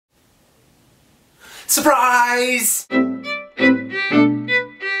Surprise!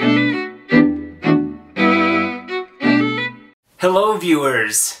 Hello,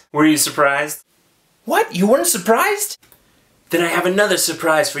 viewers. Were you surprised? What? You weren't surprised? Then I have another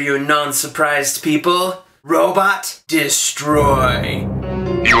surprise for you non-surprised people. Robot, destroy.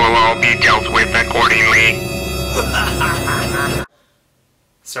 You will all be dealt with accordingly.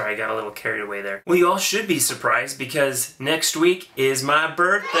 Sorry, I got a little carried away there. Well, you all should be surprised because next week is my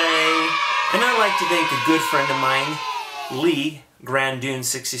birthday. And I'd like to thank a good friend of mine, Lee,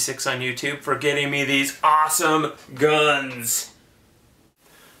 GrandDune66 on YouTube, for getting me these awesome guns.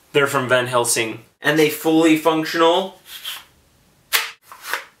 They're from Van Helsing. And they fully functional.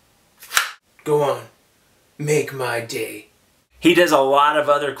 Go on. Make my day. He does a lot of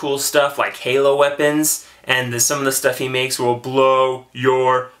other cool stuff like Halo weapons, and some of the stuff he makes will blow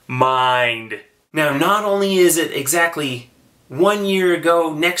your mind. Now, not only is it exactly 1 year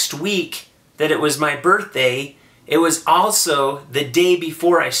ago next week that it was my birthday, it was also the day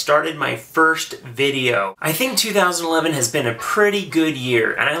before I started my first video. I think 2011 has been a pretty good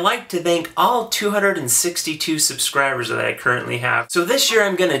year, and I'd like to thank all 262 subscribers that I currently have. So this year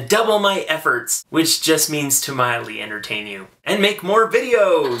I'm gonna double my efforts, which just means to mildly entertain you, and make more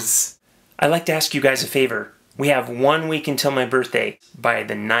videos! I'd like to ask you guys a favor. We have 1 week until my birthday, by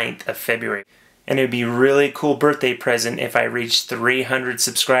the 9th of February. And it would be a really cool birthday present if I reached 300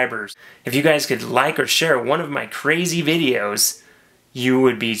 subscribers. If you guys could like or share one of my crazy videos, you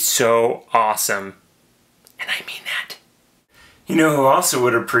would be so awesome. And I mean that. You know who also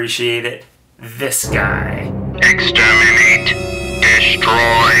would appreciate it? This guy. Exterminate.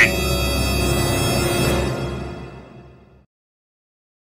 Destroy.